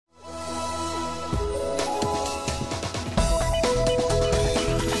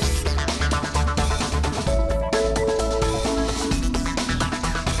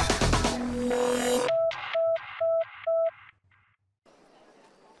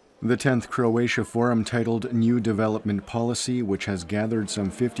The 10th Croatia Forum, titled New Development Policy, which has gathered some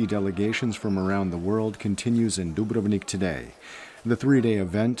 50 delegations from around the world, continues in Dubrovnik today. The three-day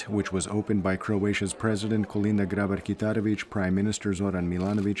event, which was opened by Croatia's President Kolinda Grabar-Kitarović, Prime Minister Zoran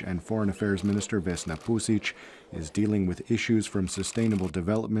Milanović, and Foreign Affairs Minister Vesna Pusic, is dealing with issues from sustainable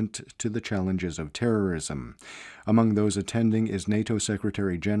development to the challenges of terrorism. Among those attending is NATO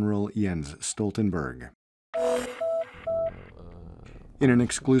Secretary General Jens Stoltenberg. In an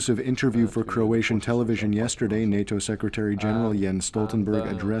exclusive interview for Croatian television yesterday, NATO Secretary General Jens Stoltenberg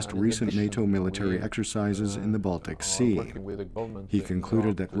addressed recent NATO military exercises in the Baltic Sea. He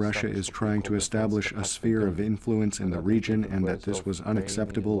concluded that Russia is trying to establish a sphere of influence in the region and that this was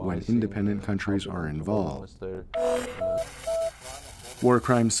unacceptable when independent countries are involved. War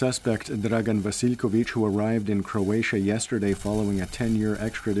crimes suspect Dragan Vasiljković, who arrived in Croatia yesterday following a 10-year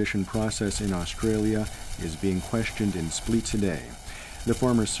extradition process in Australia, is being questioned in Split today. The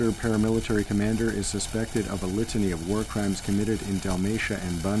former Serb paramilitary commander is suspected of a litany of war crimes committed in Dalmatia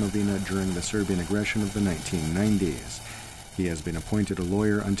and Banovina during the Serbian aggression of the 1990s. He has been appointed a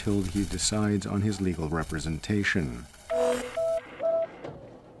lawyer until he decides on his legal representation.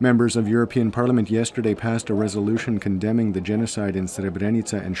 Members of European Parliament yesterday passed a resolution condemning the genocide in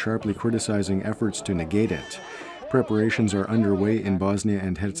Srebrenica and sharply criticizing efforts to negate it. Preparations are underway in Bosnia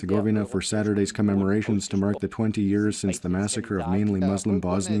and Herzegovina for Saturday's commemorations to mark the 20 years since the massacre of mainly Muslim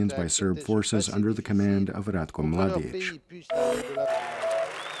Bosnians by Serb forces under the command of Ratko Mladic.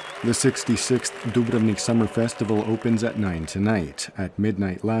 The 66th Dubrovnik Summer Festival opens at 9 tonight. At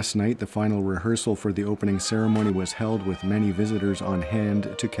midnight last night, the final rehearsal for the opening ceremony was held with many visitors on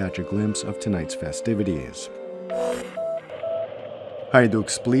hand to catch a glimpse of tonight's festivities. Hajduk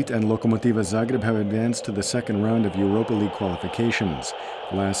Split and Lokomotiva Zagreb have advanced to the second round of Europa League qualifications.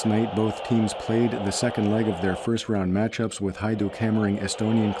 Last night, both teams played the second leg of their first-round matchups, with Hajduk hammering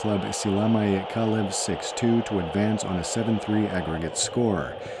Estonian club Sillamäe Kalev 6-2 to advance on a 7-3 aggregate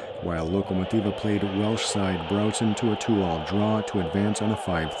score, while Lokomotiva played Welsh side Broughton to a 2-2 draw to advance on a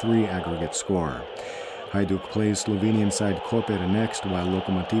 5-3 aggregate score. Hajduk plays Slovenian side Koper next, while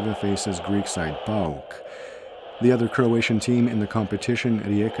Lokomotiva faces Greek side PAOK. The other Croatian team in the competition,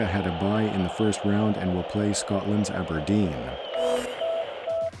 Rijeka, had a bye in the first round and will play Scotland's Aberdeen.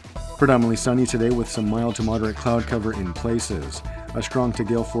 Predominantly sunny today with some mild to moderate cloud cover in places. A strong to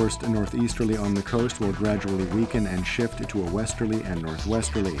gale-forced northeasterly on the coast will gradually weaken and shift to a westerly and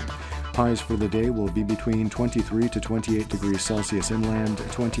northwesterly. Highs for the day will be between 23 to 28 degrees Celsius inland,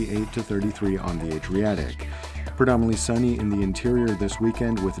 28 to 33 on the Adriatic. Predominantly sunny in the interior this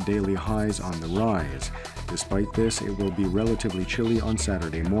weekend with daily highs on the rise. Despite this, it will be relatively chilly on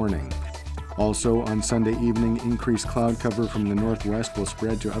Saturday morning. Also, on Sunday evening, increased cloud cover from the northwest will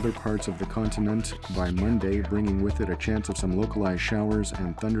spread to other parts of the continent by Monday, bringing with it a chance of some localized showers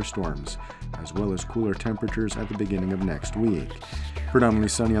and thunderstorms, as well as cooler temperatures at the beginning of next week. Predominantly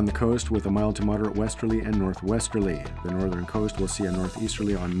sunny on the coast with a mild to moderate westerly and northwesterly. The northern coast will see a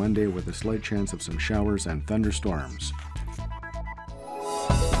northeasterly on Monday with a slight chance of some showers and thunderstorms.